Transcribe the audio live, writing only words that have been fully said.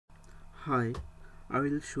Hi, I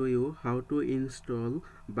will show you how to install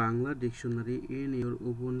Bangla Dictionary in your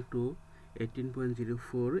Ubuntu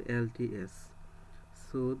 18.04 LTS.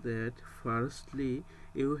 So that firstly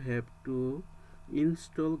you have to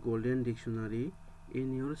install Golden Dictionary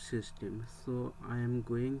in your system. So I am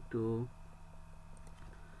going to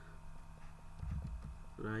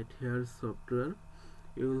write here software.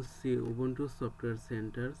 You will see Ubuntu Software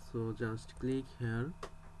Center. So just click here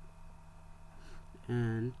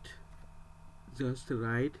and just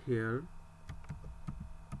write here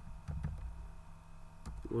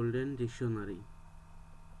Golden Dictionary.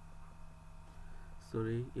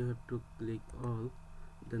 Sorry, you have to click all,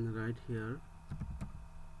 then write here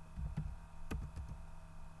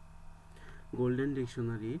Golden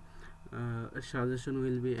Dictionary. A suggestion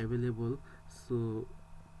will be available, so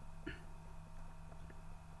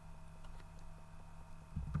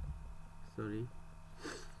sorry,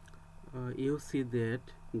 you see that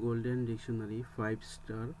Golden Dictionary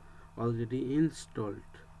 5-star already installed.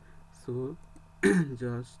 So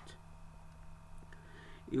just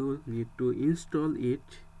you need to install it.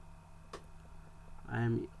 I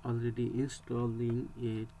am already installing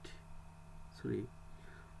it. Sorry,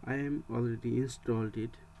 I am already installed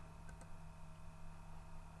it.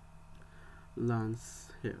 Launch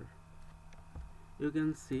here. You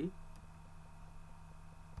can see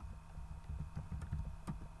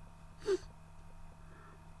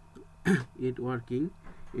it working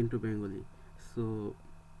into Bengali. So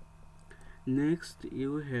next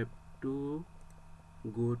you have to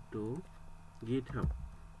go to GitHub.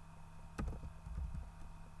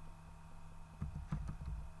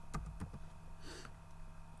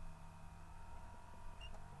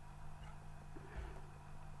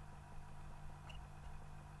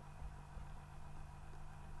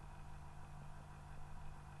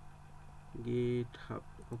 GitHub,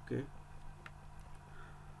 okay.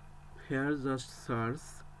 Here just search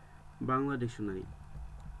Bangla Dictionary.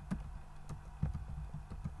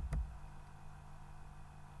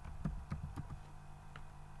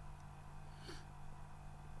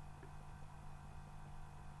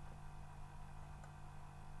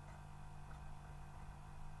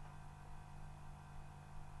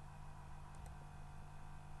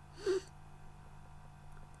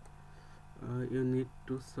 You need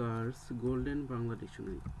to search Golden Bangla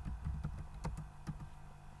Dictionary.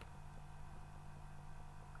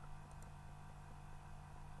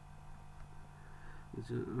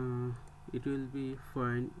 It will be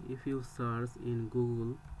fine if you search in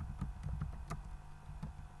Google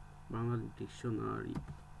Bangla Dictionary.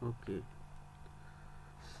 Okay,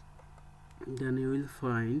 then you will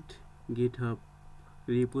find GitHub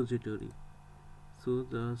repository. So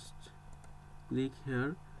just click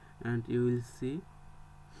here and you will see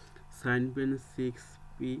Signpen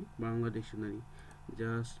 6p Bangla Dictionary.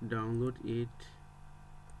 Just download it.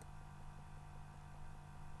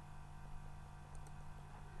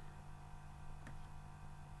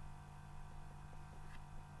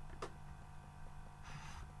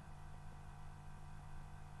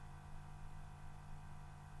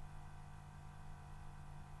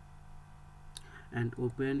 And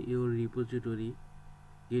open your repository,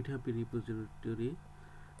 GitHub repository,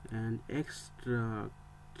 and extract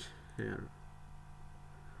here.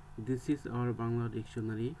 This is our Bangla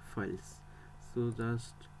Dictionary files. So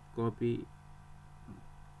just copy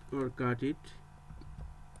or cut it,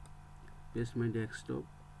 paste my desktop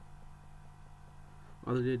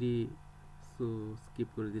already, so skip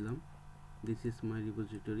করে দিলাম. This is my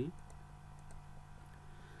repository.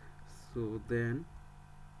 So then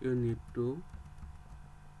you need to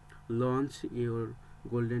launch your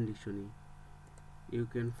Golden Dictionary. You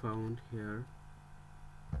can found here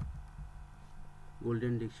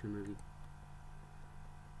Golden Dictionary,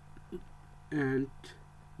 and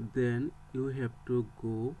then you have to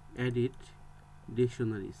go edit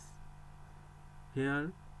dictionaries.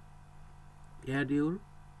 Here add your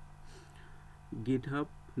GitHub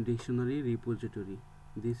dictionary repository.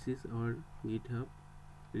 This is our GitHub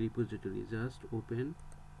repository. Just open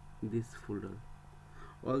this folder.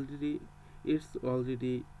 It's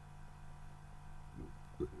already,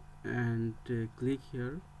 and click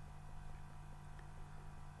here,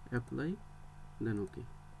 apply, then okay.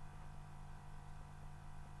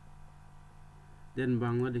 Then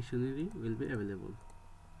Bangla Dictionary will be available.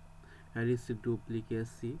 Here is the duplicate,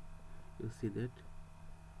 you see that.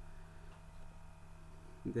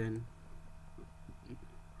 Then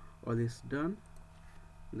all is done,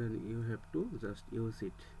 then you have to just use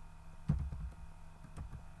it.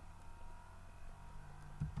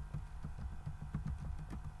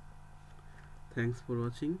 Thanks for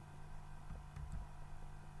watching.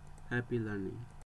 Happy learning.